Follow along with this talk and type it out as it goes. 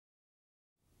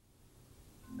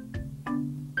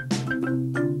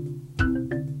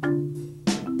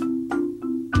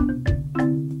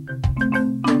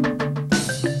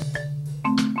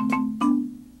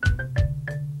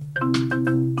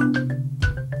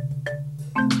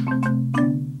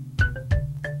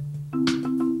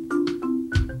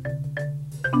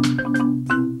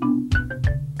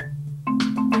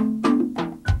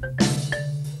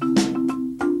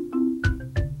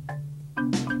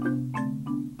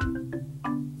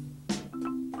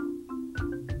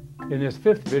In this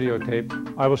fifth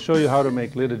videotape, I will show you how to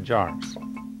make lidded jars.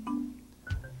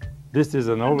 This is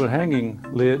an overhanging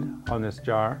lid on this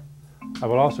jar. I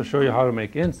will also show you how to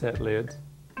make inset lids.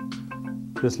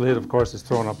 This lid, of course, is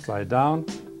thrown upside down.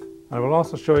 I will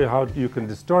also show you how you can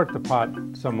distort the pot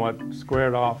somewhat, square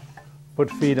it off,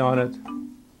 put feet on it,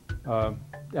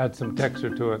 add some texture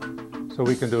to it. So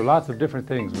we can do lots of different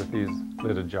things with these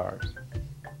lidded jars.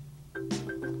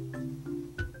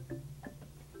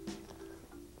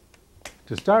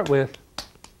 To start with,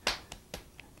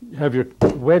 you have your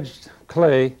wedged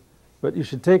clay, but you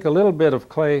should take a little bit of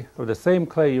clay, or the same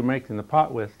clay you're making the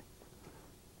pot with,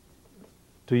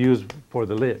 to use for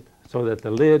the lid, so that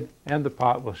the lid and the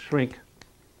pot will shrink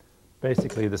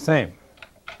basically the same.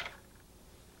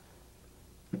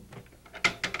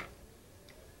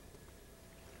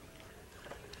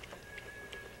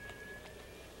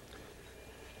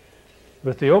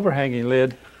 With the overhanging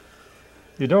lid,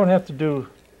 you don't have to do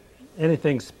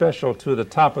anything special to the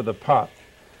top of the pot.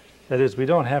 That is, we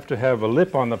don't have to have a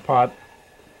lip on the pot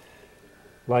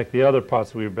like the other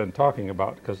pots we've been talking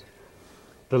about, because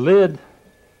the lid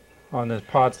on the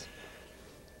pots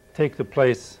take the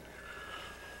place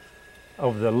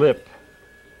of the lip.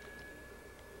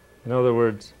 In other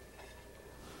words,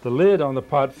 the lid on the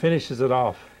pot finishes it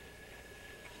off.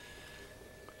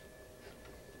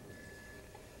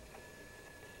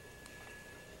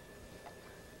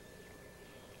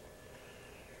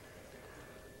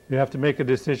 You have to make a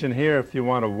decision here if you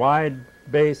want a wide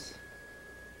base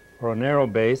or a narrow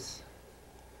base.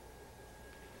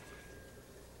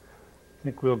 I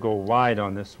think we'll go wide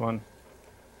on this one.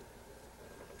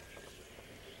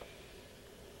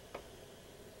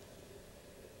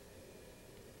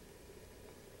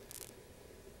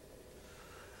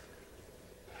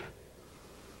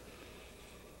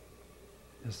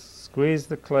 Just squeeze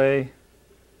the clay,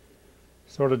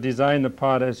 sort of design the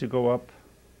pot as you go up.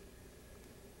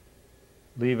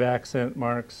 Leave accent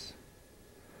marks,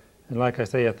 and like I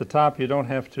say, at the top you don't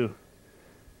have to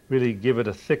really give it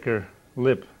a thicker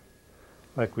lip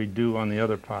like we do on the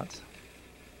other pots.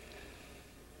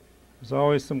 There's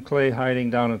always some clay hiding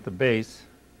down at the base,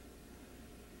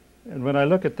 and when I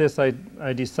look at this, I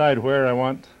decide where I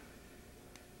want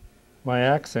my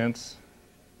accents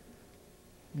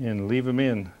and leave them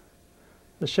in.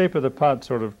 The shape of the pot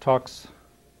sort of talks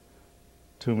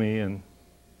to me and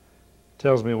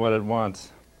tells me what it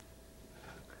wants.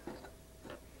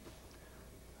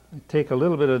 I take a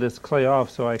little bit of this clay off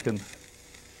so I can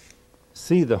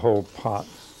see the whole pot.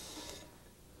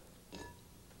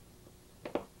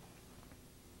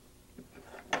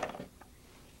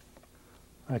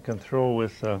 I can throw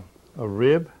with a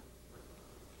rib.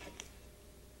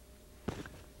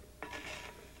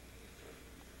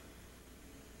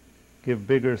 Give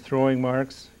bigger throwing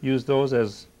marks. Use those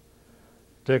as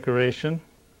decoration.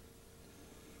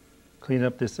 Clean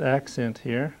up this accent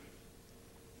here.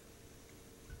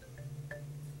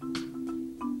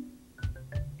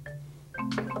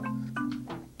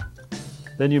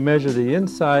 Then you measure the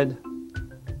inside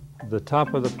of the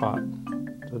top of the pot.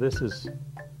 So this is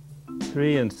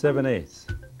 3 7/8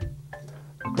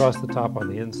 across the top on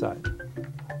the inside.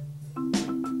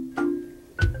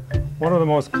 One of the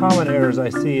most common errors I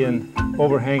see in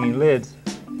overhanging lids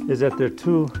is that they're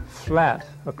too flat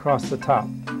across the top.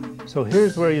 So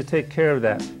here's where you take care of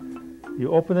that.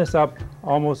 You open this up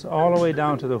almost all the way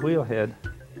down to the wheel head,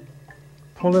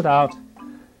 pull it out,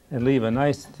 and leave a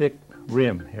nice thick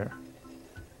rim here.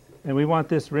 And we want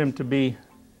this rim to be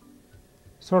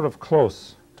sort of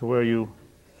close to where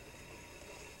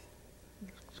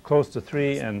close to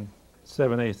 3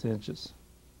 7/8 inches,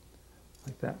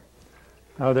 like that.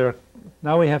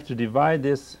 Now we have to divide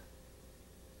this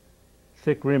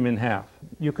thick rim in half.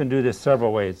 You can do this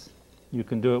several ways. You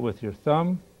can do it with your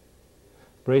thumb,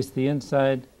 brace the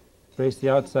inside, brace the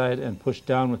outside, and push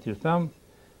down with your thumb.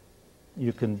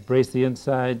 You can brace the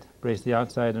inside, brace the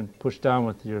outside, and push down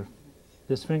with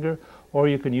this finger, or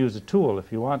you can use a tool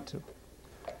if you want to.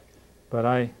 But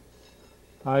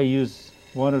I use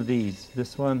one of these,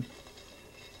 this one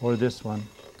or this one,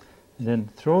 and then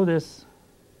throw this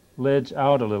ledge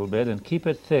out a little bit and keep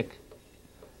it thick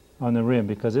on the rim,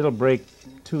 because it'll break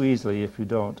too easily if you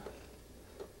don't.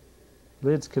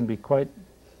 Lids can be quite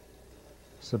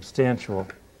substantial.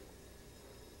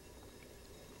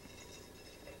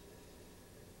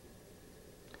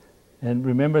 And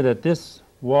remember that this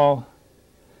wall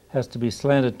has to be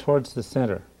slanted towards the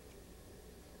center.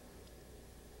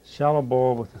 Shallow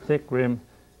bowl with a thick rim,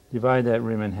 divide that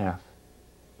rim in half.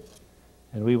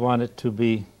 And we want it to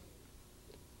be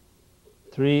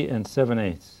 3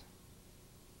 7/8.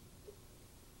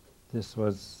 This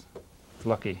was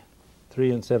lucky,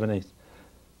 3 7/8.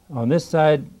 On this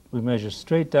side, we measure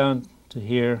straight down to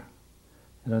here,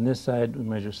 and on this side, we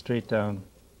measure straight down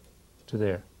to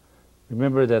there.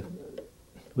 Remember that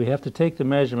we have to take the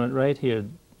measurement right here.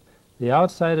 The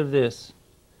outside of this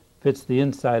fits the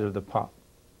inside of the pot.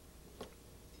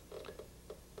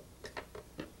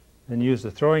 Then use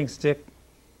the throwing stick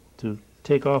to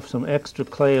take off some extra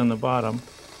clay on the bottom.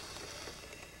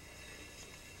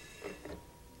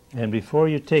 And before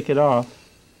you take it off,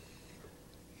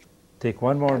 take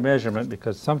one more measurement,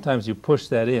 because sometimes you push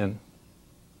that in.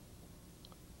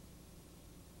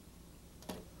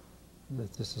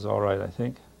 This is all right, I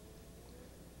think.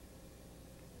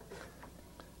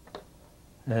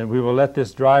 And we will let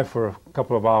this dry for a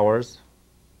couple of hours,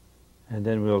 and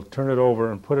then we'll turn it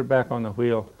over and put it back on the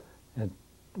wheel, and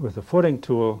with a footing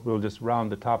tool we'll just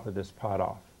round the top of this pot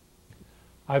off.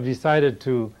 I've decided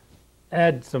to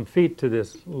add some feet to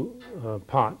this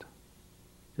pot,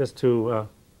 just to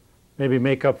maybe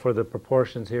make up for the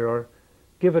proportions here, or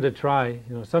give it a try.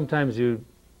 You know, sometimes you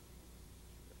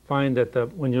find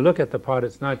that when you look at the pot,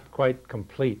 it's not quite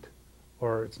complete,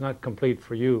 or it's not complete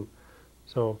for you.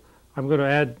 So I'm going to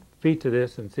add feet to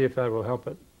this and see if that will help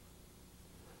it.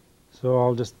 So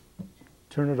I'll just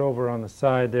turn it over on the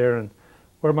side there, and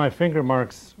where my finger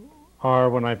marks are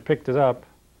when I picked it up,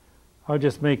 I'll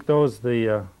just make those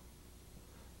the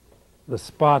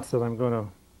spots that I'm going to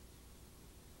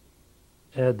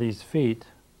add these feet.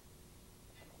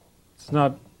 It's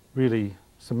not really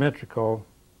symmetrical,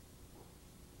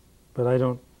 but I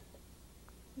don't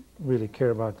really care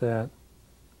about that.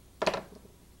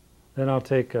 Then I'll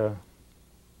take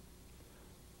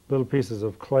little pieces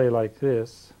of clay like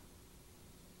this,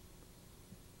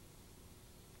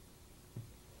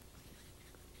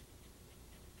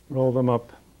 roll them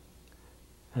up,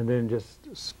 and then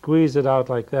just squeeze it out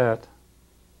like that.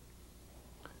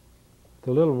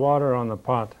 The little water on the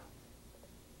pot,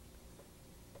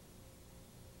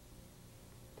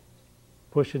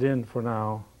 push it in for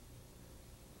now.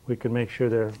 We can make sure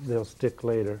they'll stick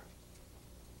later.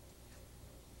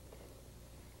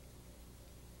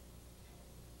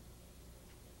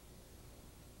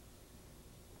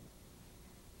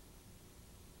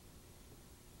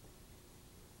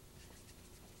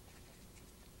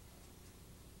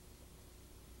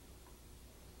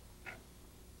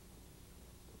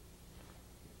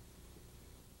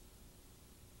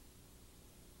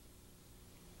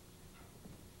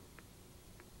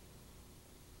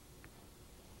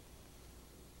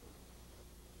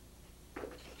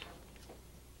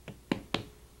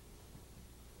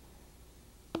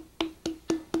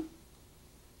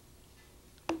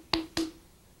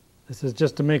 This is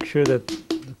just to make sure that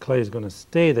the clay is going to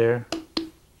stay there.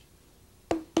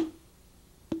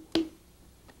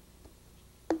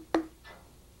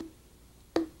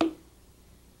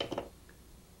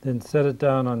 Then set it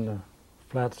down on the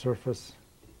flat surface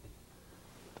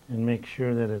and make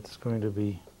sure that it's going to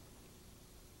be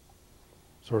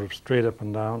sort of straight up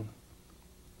and down.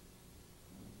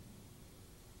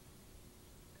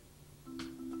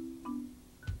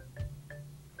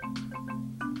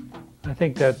 I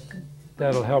think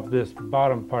that'll help this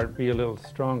bottom part be a little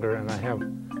stronger, and I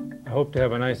hope to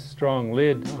have a nice strong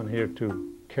lid on here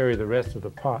to carry the rest of the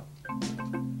pot.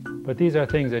 But these are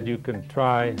things that you can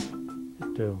try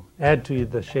to add to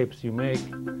the shapes you make,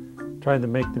 trying to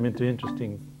make them into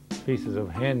interesting pieces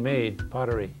of handmade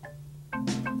pottery.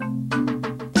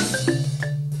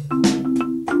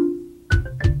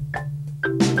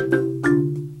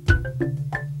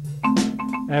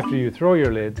 After you throw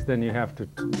your lids, then you have to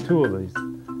tool these.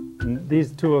 And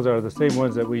these tools are the same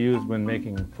ones that we use when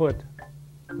making a foot.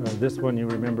 This one you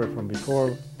remember from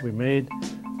before we made,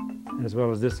 as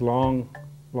well as this long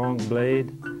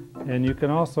blade. And you can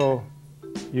also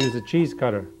use a cheese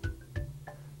cutter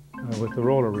with the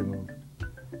roller removed.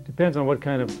 Depends on what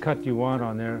kind of cut you want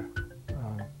on there.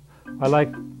 I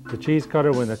like the cheese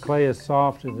cutter when the clay is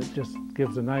soft, and it just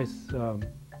gives a nice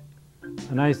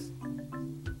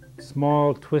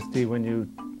small twisty when you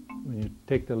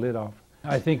take the lid off.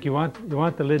 I think you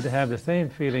want the lid to have the same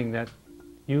feeling that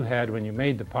you had when you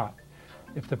made the pot.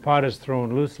 If the pot is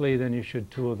thrown loosely, then you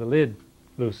should tool the lid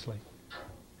loosely.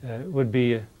 It would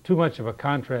be too much of a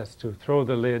contrast to throw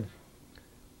the lid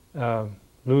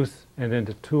loose and then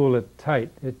to tool it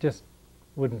tight. It just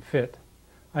wouldn't fit.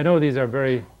 I know these are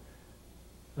very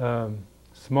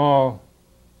small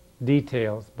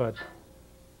details, but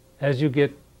as you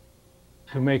get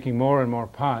to making more and more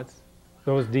pots,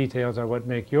 those details are what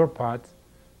make your pots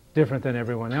different than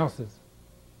everyone else's.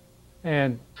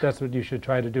 And that's what you should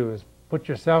try to do, is put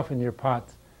yourself in your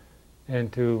pots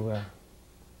and to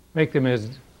make them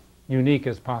as unique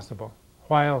as possible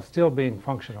while still being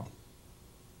functional.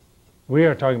 We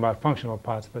are talking about functional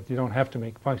pots, but you don't have to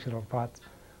make functional pots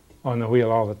on the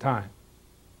wheel all the time.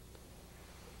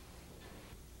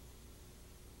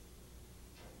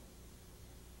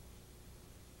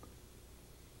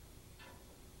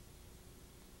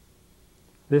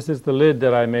 This is the lid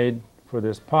that I made for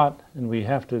this pot, and we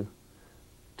have to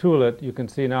tool it. You can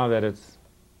see now that it's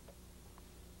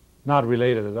not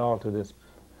related at all to this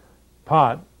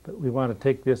pot, but we want to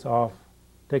take this off,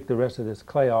 take the rest of this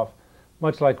clay off,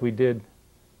 much like we did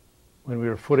when we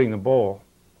were footing the bowl.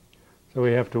 So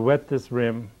we have to wet this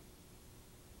rim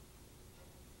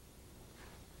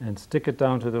and stick it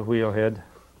down to the wheel head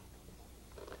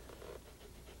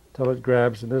till it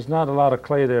grabs, and there's not a lot of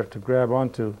clay there to grab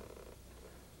onto.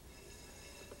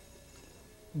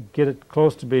 Get it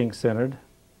close to being centered.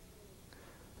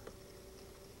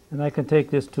 And I can take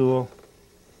this tool,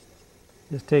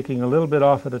 just taking a little bit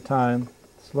off at a time,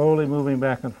 slowly moving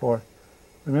back and forth.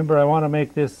 Remember, I want to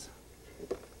make this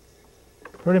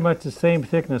pretty much the same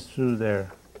thickness through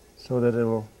there so that it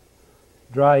will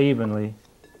dry evenly.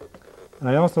 And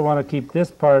I also want to keep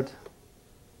this part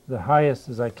the highest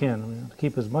as I can. I'm going to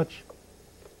keep as much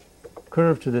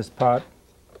curve to this pot,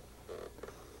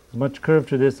 as much curve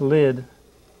to this lid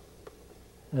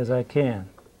as I can.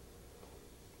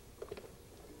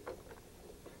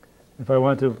 If I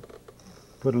want to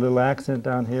put a little accent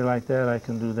down here like that, I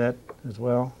can do that as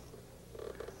well.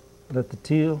 Let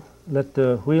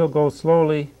the wheel go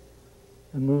slowly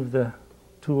and move the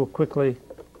tool quickly,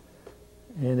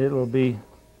 and it'll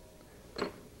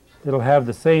have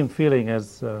the same feeling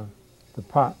as the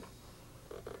pot.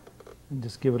 And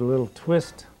just give it a little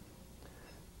twist,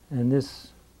 and this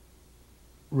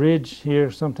ridge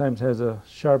here sometimes has a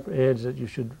sharp edge that you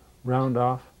should round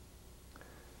off,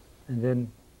 and then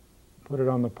put it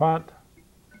on the pot.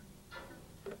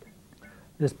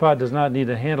 This pot does not need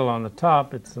a handle on the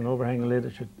top. It's an overhanging lid.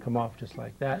 It should come off just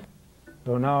like that.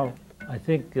 So now I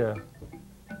think the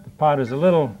pot is a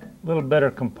little better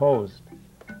composed.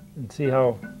 And see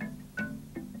how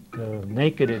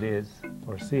naked it is,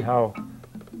 or see how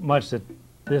much that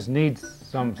this needs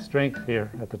some strength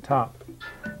here at the top.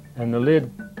 And the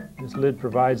lid, this lid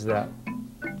provides that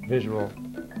visual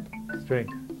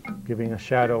strength, giving a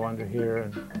shadow under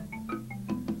here,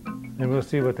 and we'll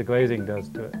see what the glazing does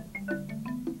to it.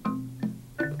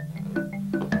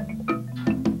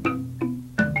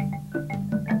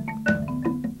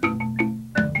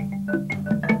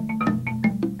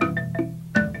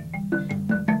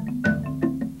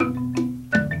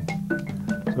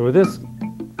 So with this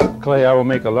clay, I will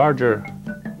make a larger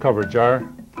cover jar.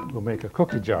 We'll make a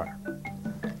cookie jar.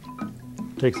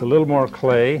 Takes a little more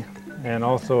clay, and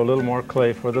also a little more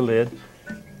clay for the lid.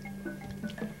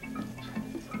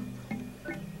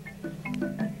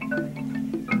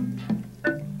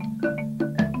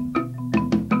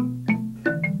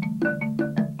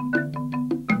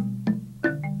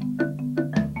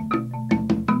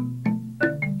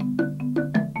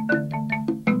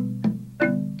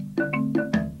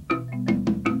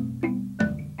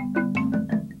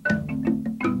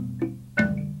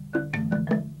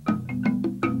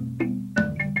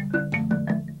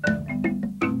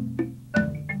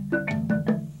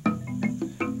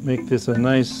 Make this a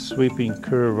nice sweeping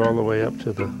curve all the way up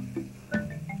to the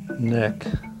neck.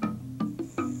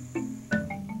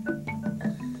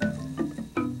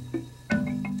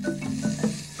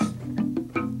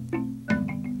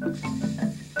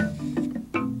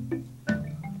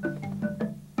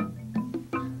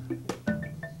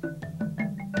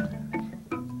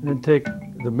 And then take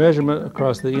the measurement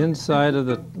across the inside of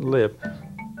the lip.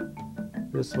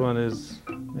 This one is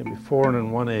maybe 4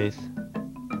 1/8.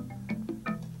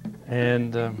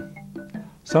 And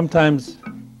sometimes,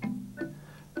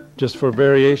 just for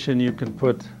variation, you can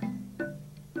put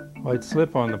white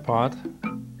slip on the pot.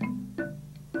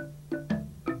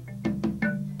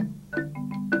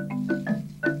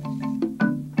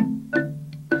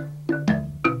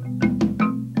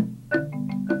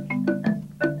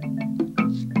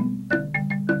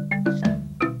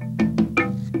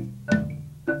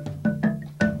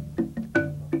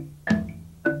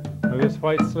 Now this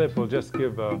white slip will just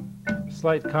give a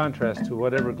slight contrast to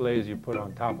whatever glaze you put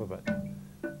on top of it.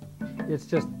 It's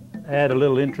just add a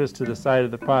little interest to the side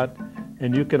of the pot.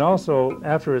 And you can also,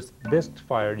 after it's bisque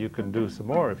fired, you can do some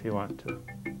more if you want to.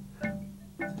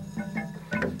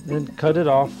 Then cut it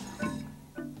off.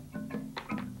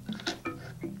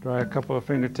 Dry a couple of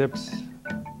fingertips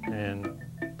and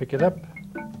pick it up.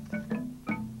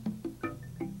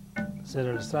 Set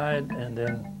it aside and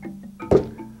then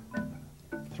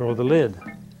throw the lid.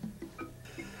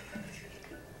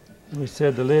 We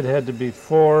said the lid had to be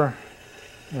 4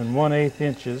 1/8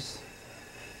 inches.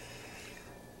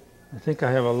 I think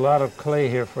I have a lot of clay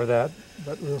here for that,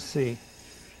 but we'll see.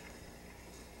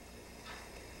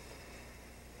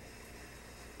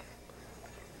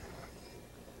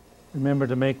 Remember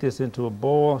to make this into a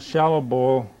bowl, shallow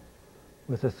bowl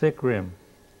with a thick rim.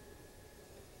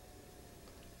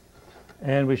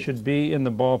 And we should be in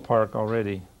the ballpark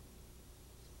already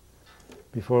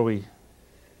before we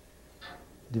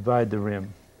divide the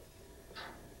rim.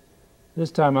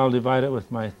 This time I'll divide it with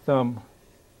my thumb.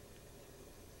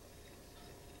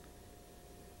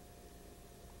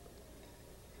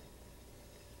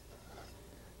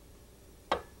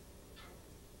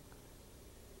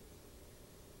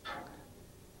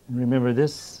 And remember,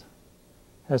 this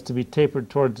has to be tapered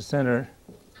toward the center,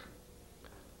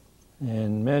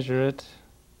 and measure it.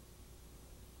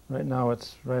 Right now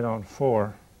it's right on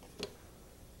 4.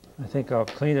 I think I'll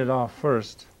clean it off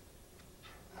first.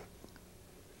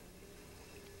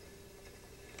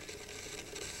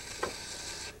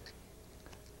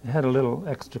 I had a little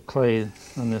extra clay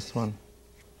on this one.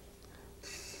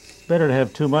 Better to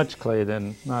have too much clay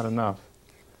than not enough.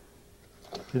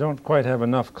 If you don't quite have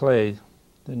enough clay,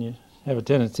 then you have a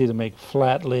tendency to make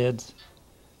flat lids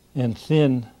and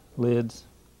thin lids.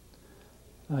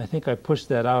 I think I pushed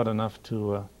that out enough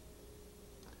to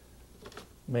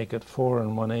make it 4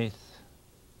 1/8.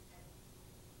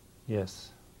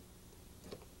 Yes.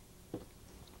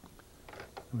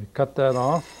 We cut that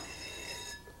off,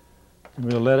 and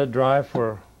we'll let it dry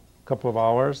for a couple of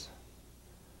hours.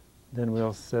 Then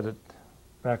we'll set it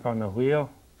back on the wheel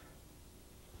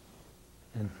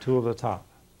and tool the top.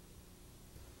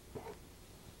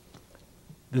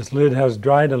 This lid has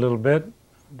dried a little bit,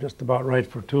 just about right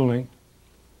for tooling.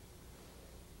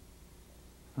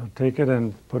 I'll take it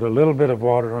and put a little bit of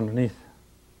water underneath,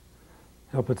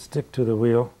 help it stick to the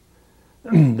wheel.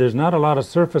 There's not a lot of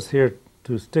surface here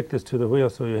to stick this to the wheel,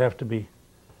 so you have to be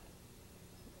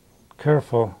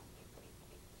careful.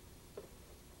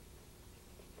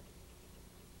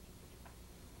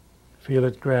 Feel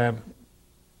it grab.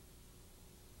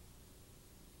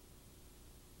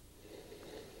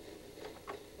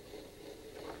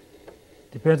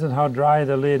 Depends on how dry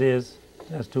the lid is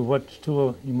as to which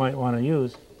tool you might want to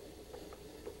use.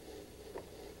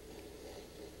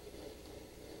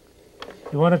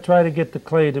 You want to try to get the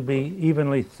clay to be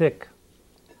evenly thick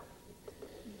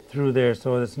through there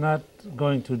so it's not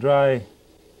going to dry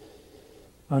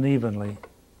unevenly.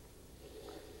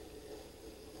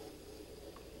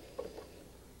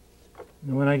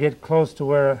 And when I get close to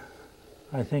where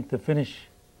I think the finish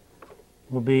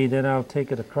will be, then I'll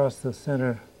take it across the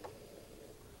center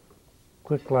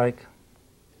quick-like.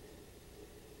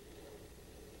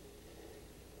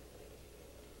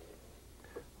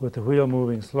 With the wheel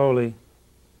moving slowly.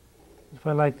 If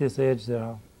I like this edge there,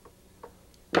 I'll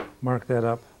mark that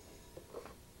up.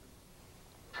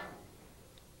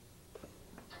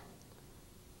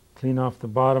 Clean off the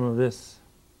bottom of this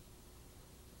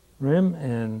rim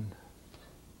and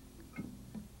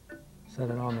set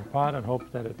it on the pot and hope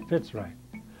that it fits right.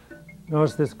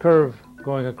 Notice this curve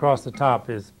going across the top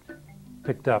is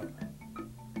picked up.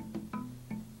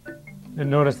 And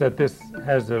notice that this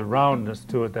has a roundness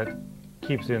to it that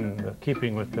keeps in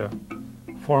keeping with the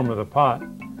form of the pot.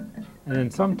 And then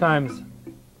sometimes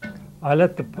I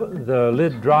let the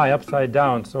lid dry upside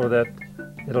down so that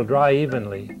it'll dry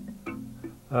evenly.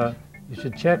 You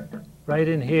should check right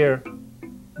in here,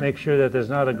 make sure that there's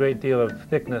not a great deal of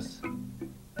thickness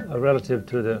relative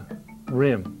to the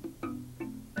rim.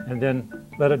 And then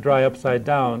let it dry upside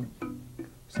down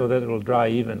so that it'll dry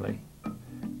evenly.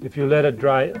 If you let it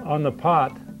dry on the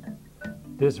pot,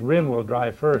 this rim will dry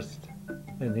first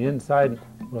and the inside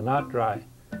will not dry.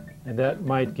 And that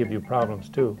might give you problems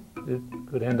too. It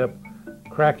could end up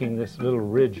cracking this little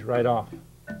ridge right off.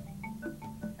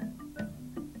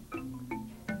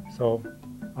 So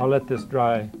I'll let this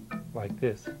dry like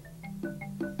this.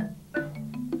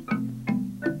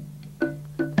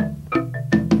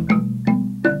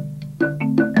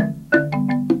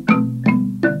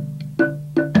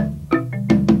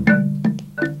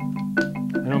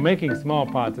 Making small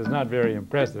pots is not very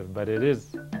impressive, but it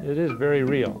is very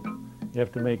real. You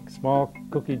have to make small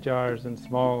cookie jars and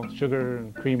small sugar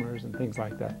and creamers and things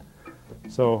like that.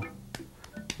 So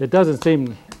it doesn't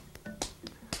seem,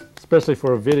 especially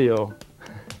for a video,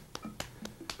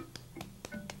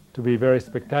 to be very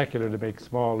spectacular to make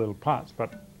small little pots,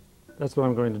 but that's what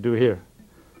I'm going to do here.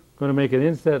 I'm going to make an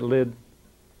inset lid,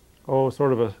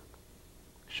 sort of a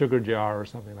sugar jar or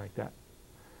something like that.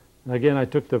 And again, I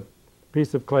took the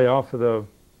piece of clay off of the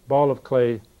ball of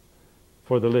clay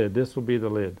for the lid. This will be the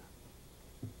lid.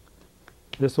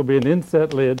 This will be an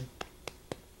inset lid.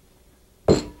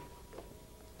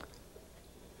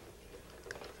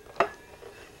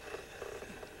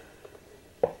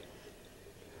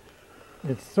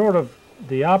 It's sort of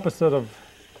the opposite of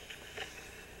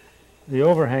the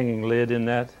overhanging lid in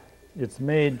that it's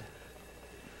made,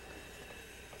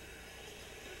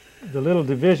 the little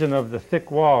division of the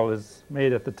thick wall is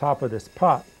made at the top of this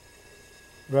pot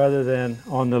rather than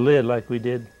on the lid like we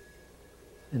did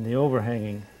in the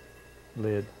overhanging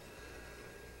lid.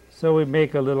 So we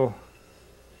make a little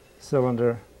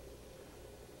cylinder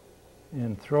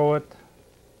and throw it,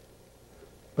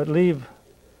 but leave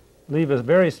a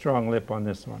very strong lip on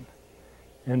this one.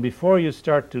 And before you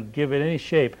start to give it any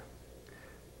shape,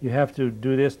 you have to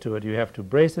do this to it. You have to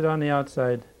brace it on the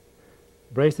outside,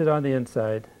 brace it on the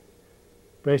inside,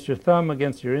 brace your thumb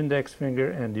against your index finger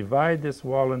and divide this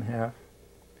wall in half,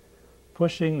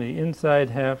 pushing the inside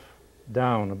half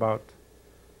down about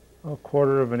a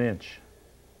quarter of an inch.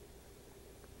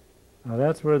 Now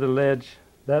that's where the ledge,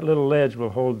 that little ledge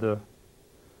will hold the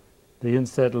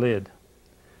inset lid.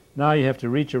 Now you have to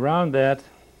reach around that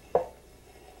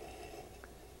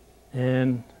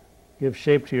and give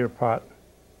shape to your pot.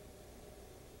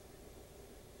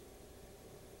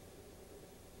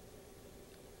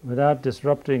 Without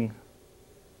disrupting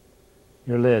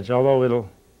your ledge, although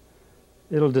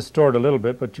it'll distort a little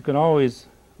bit, but you can always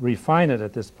refine it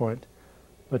at this point,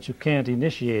 but you can't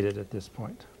initiate it at this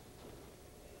point.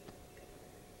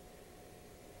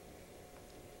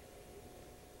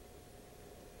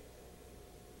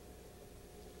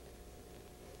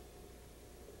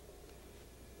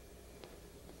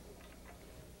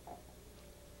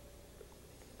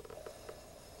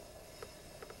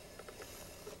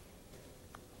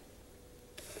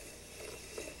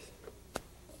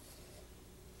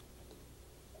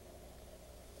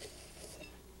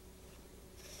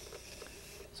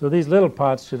 So these little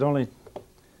pots should only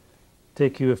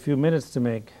take you a few minutes to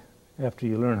make after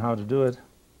you learn how to do it.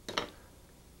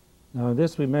 Now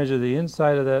this, we measure the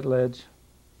inside of that ledge,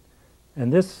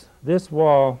 and this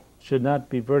wall should not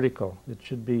be vertical. It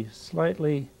should be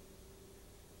slightly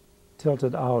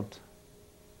tilted out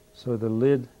so the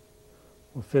lid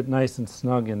will fit nice and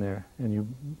snug in there. And you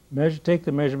take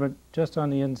the measurement just on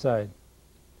the inside,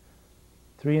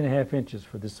 3.5 inches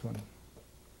for this one.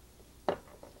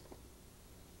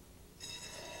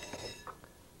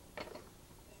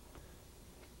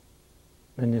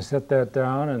 And you set that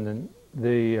down, and then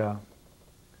the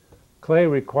clay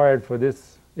required for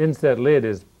this inset lid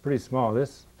is pretty small.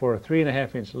 This, for a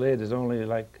 3.5 inch lid, is only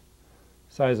like the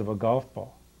size of a golf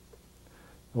ball.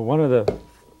 But one of the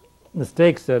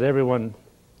mistakes that everyone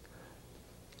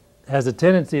has a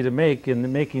tendency to make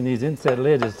in making these inset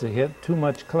lids is to hit too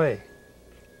much clay.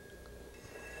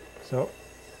 So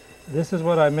this is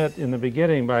what I meant in the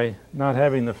beginning by not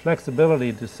having the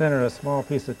flexibility to center a small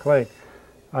piece of clay.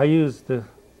 I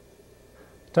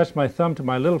touch my thumb to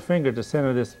my little finger to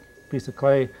center this piece of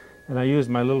clay, and I use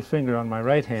my little finger on my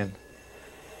right hand.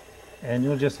 And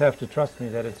you'll just have to trust me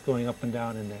that it's going up and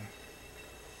down in there.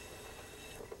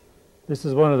 This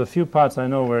is one of the few pots I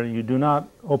know where you do not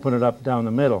open it up down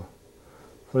the middle.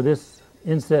 For this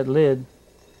inset lid,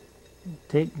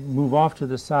 move off to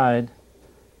the side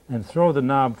and throw the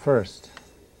knob first.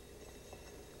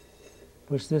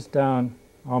 Push this down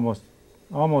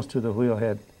almost to the wheel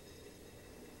head,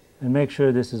 and make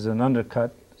sure this is an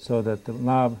undercut so that the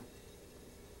knob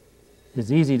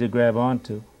is easy to grab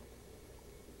onto.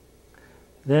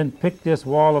 Then pick this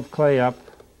wall of clay up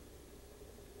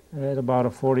at about a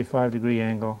 45-degree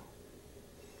angle,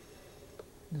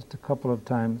 just a couple of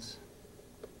times.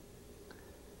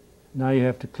 Now you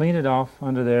have to clean it off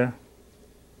under there.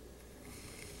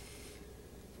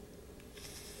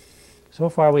 So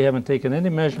far we haven't taken any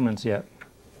measurements yet.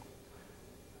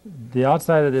 The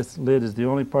outside of this lid is the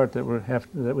only part that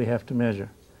we have to measure.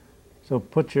 So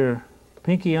put your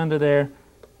pinky under there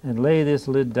and lay this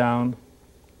lid down,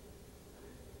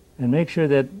 and make sure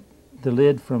that the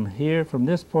lid from here, from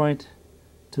this point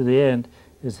to the end,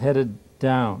 is headed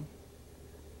down.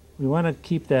 We want to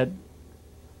keep that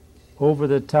over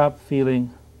the top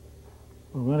feeling.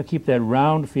 We want to keep that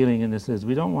round feeling in this lid.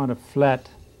 We don't want to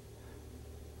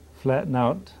flatten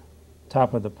out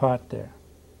top of the pot there.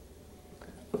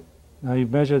 Now you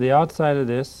measure the outside of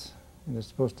this, and it's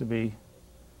supposed to be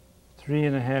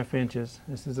 3.5 inches.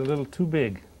 This is a little too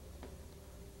big.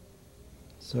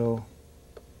 So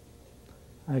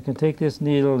I can take this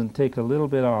needle and take a little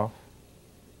bit off.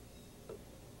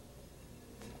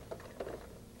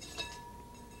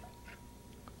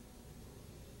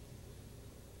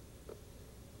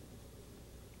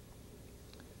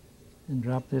 And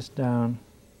drop this down.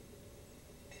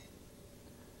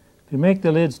 If you make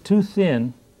the lids too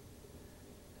thin,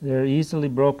 they're easily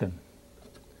broken.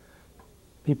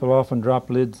 People often drop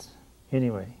lids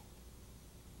anyway.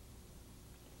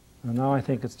 And now I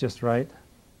think it's just right.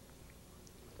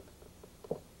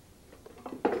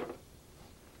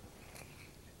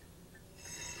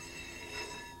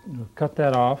 We'll cut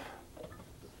that off.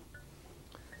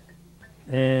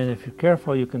 And if you're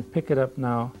careful, you can pick it up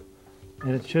now.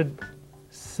 And it should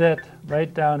set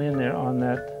right down in there on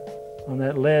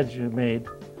that ledge you made.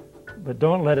 But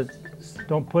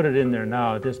don't put it in there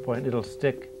now. At this point, it'll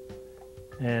stick,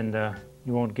 and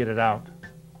you won't get it out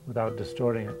without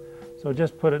distorting it. So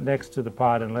just put it next to the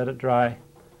pot and let it dry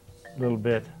a little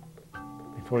bit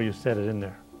before you set it in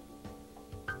there.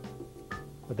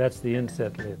 But that's the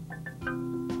inset lid.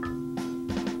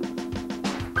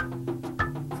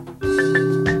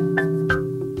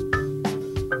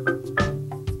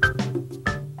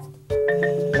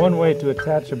 One way to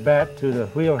attach a bat to the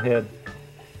wheel head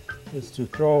is to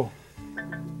throw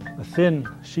a thin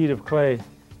sheet of clay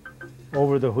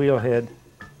over the wheel head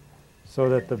so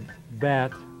that the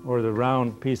bat, or the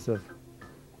round piece of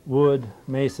wood,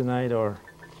 masonite, or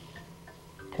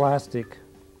plastic,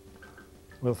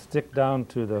 will stick down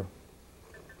to the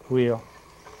wheel.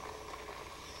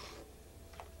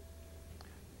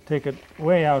 Take it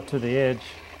way out to the edge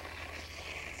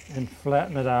and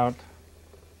flatten it out.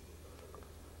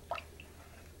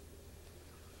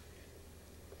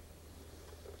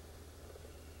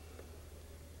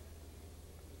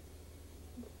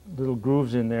 Little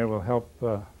grooves in there will help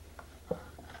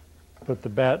put the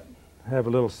bat, have a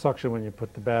little suction when you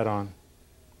put the bat on.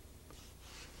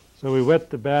 So we wet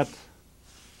the bat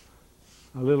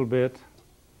a little bit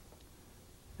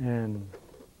and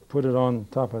put it on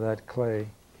top of that clay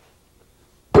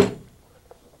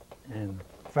and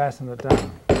fasten it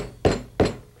down.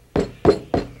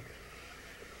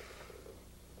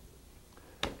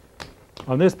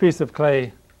 On this piece of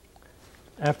clay,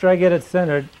 after I get it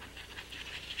centered,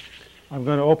 I'm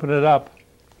going to open it up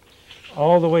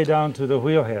all the way down to the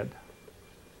wheel head,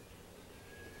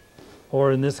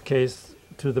 or in this case,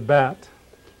 to the bat.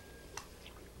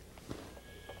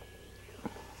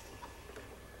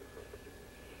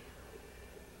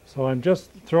 So I'm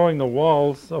just throwing the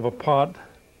walls of a pot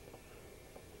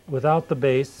without the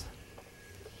base,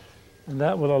 and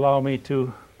that will allow me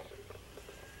to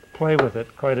play with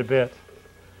it quite a bit.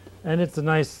 And it's a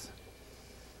nice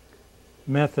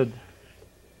method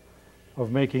of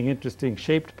making interesting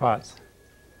shaped pots.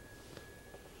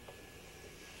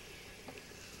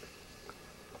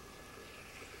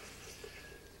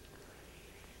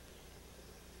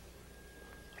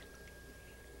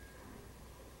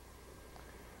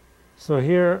 So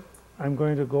here I'm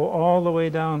going to go all the way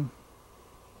down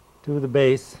to the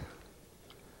base,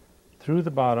 through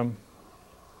the bottom.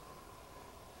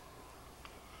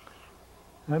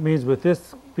 That means with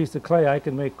this piece of clay I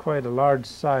can make quite a large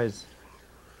size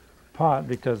pot,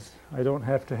 because I don't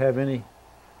have to have any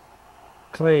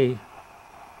clay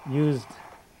used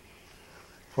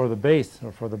for the base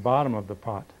or for the bottom of the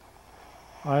pot.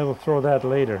 I will throw that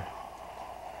later.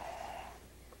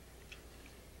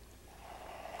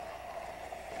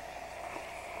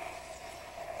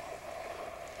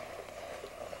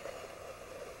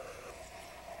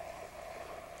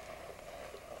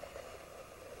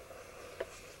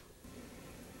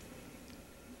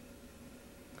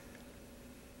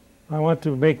 I want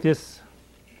to make this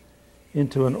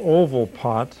into an oval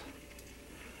pot.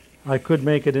 I could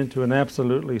make it into an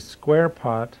absolutely square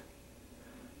pot.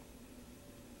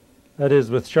 That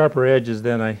is, with sharper edges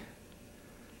than I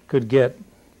could get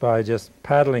by just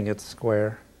paddling it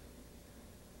square.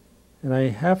 And I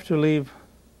have to leave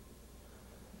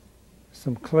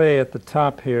some clay at the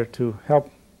top here to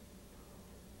help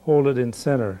hold it in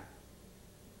center.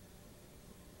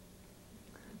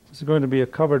 This is going to be a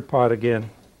covered pot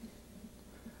again.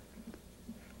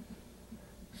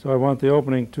 So I want the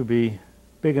opening to be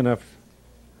big enough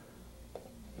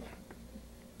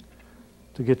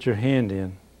to get your hand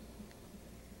in.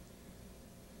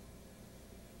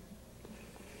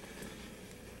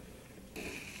 To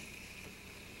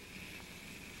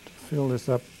fill this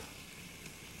up.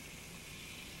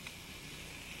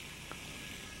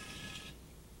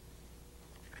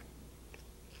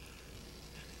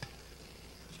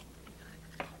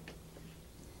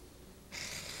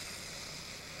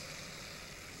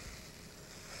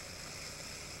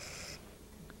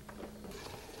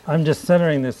 I'm just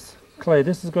centering this clay.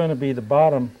 This is going to be the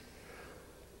bottom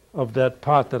of that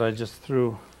pot that I just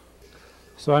threw.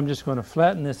 So I'm just going to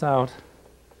flatten this out,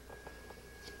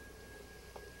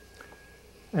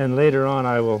 and later on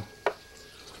I will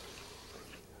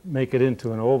make it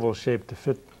into an oval shape to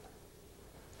fit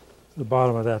the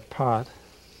bottom of that pot.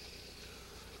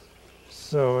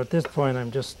 So at this point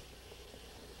I'm just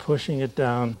pushing it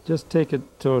down. Just take it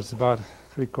till it's about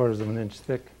 3/4 of an inch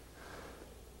thick.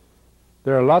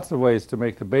 There are lots of ways to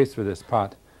make the base for this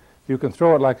pot. You can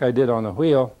throw it like I did on the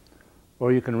wheel,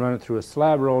 or you can run it through a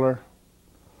slab roller,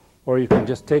 or you can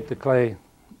just take the clay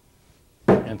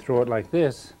and throw it like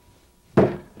this.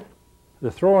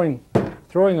 The throwing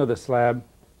of the slab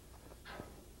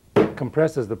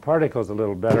compresses the particles a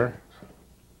little better,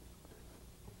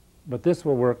 but this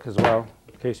will work as well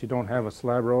in case you don't have a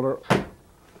slab roller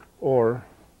or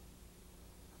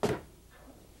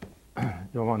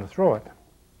you'll want to throw it.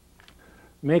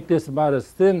 Make this about as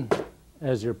thin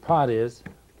as your pot is,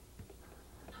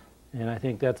 and I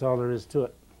think that's all there is to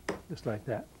it, just like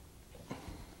that.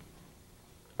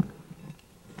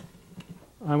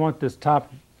 I want this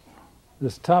top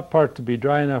part to be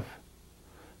dry enough.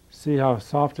 See how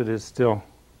soft it is still.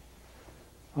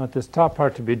 I want this top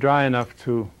part to be dry enough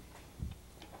to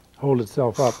hold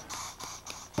itself up.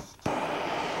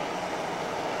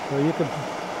 So you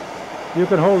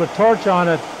can hold a torch on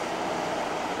it,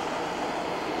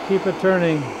 keep it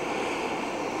turning,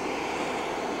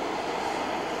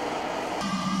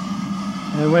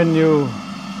 and when you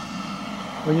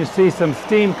see some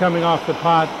steam coming off the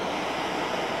pot,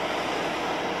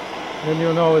 then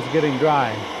you'll know it's getting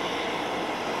dry.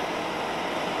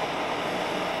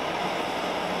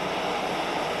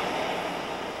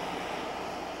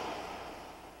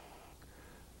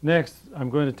 Next, I'm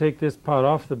going to take this pot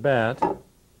off the bat,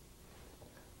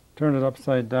 turn it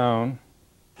upside down,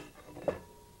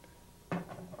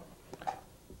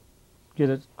 get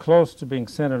it close to being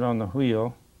centered on the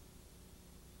wheel,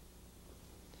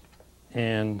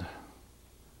 and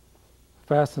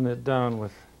fasten it down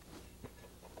with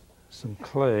some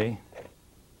clay.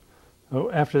 Oh,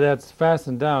 after that's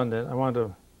fastened down, then I want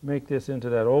to make this into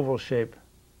that oval shape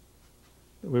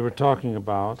that we were talking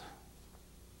about.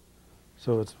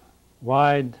 So it's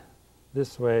wide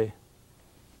this way.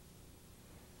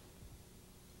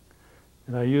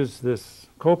 And I use this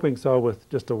coping saw with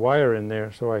just a wire in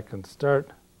there so I can start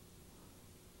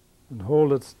and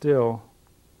hold it still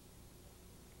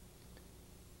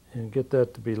and get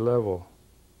that to be level.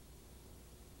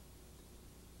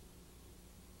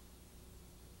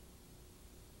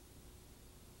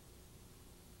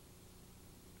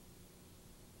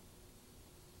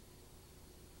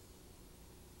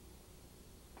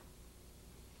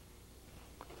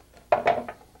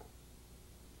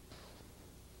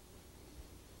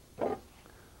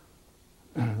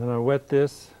 Then I wet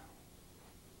this.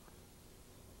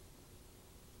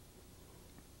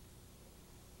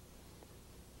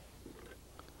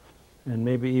 And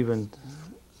maybe even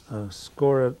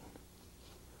score it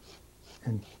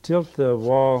and tilt the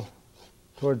wall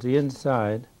towards the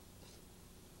inside.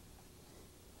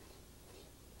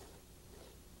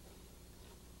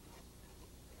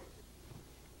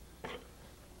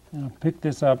 And I'll pick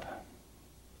this up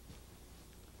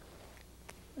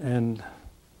and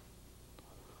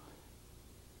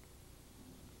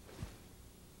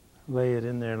lay it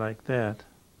in there like that.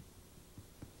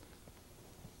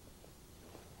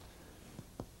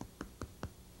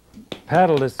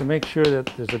 Paddle this to make sure that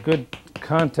there's a good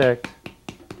contact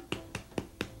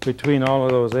between all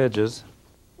of those edges,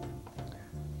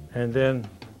 and then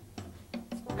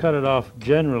cut it off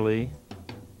generally,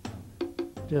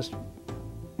 just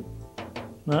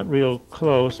not real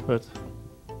close, but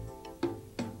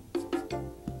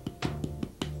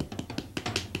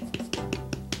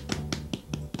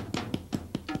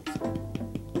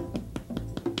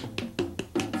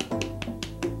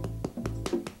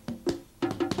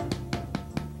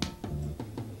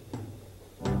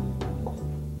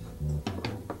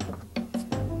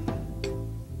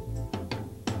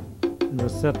we'll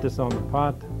set this on the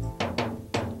pot.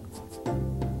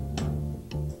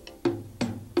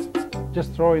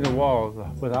 Just throwing the wall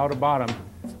without a bottom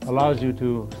allows you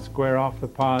to square off the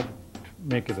pot,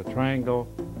 make it a triangle.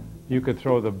 You could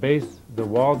throw the base, the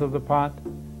walls of the pot,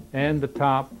 and the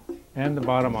top and the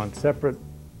bottom on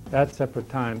at separate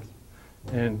times,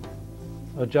 and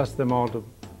adjust them all to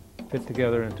fit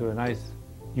together into a nice,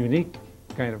 unique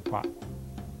kind of pot.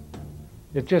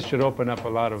 It just should open up a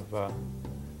lot of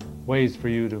ways for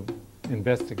you to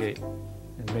investigate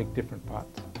and make different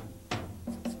pots.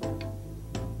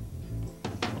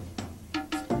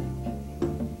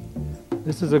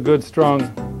 This is a good strong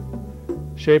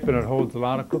shape and it holds a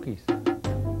lot of cookies.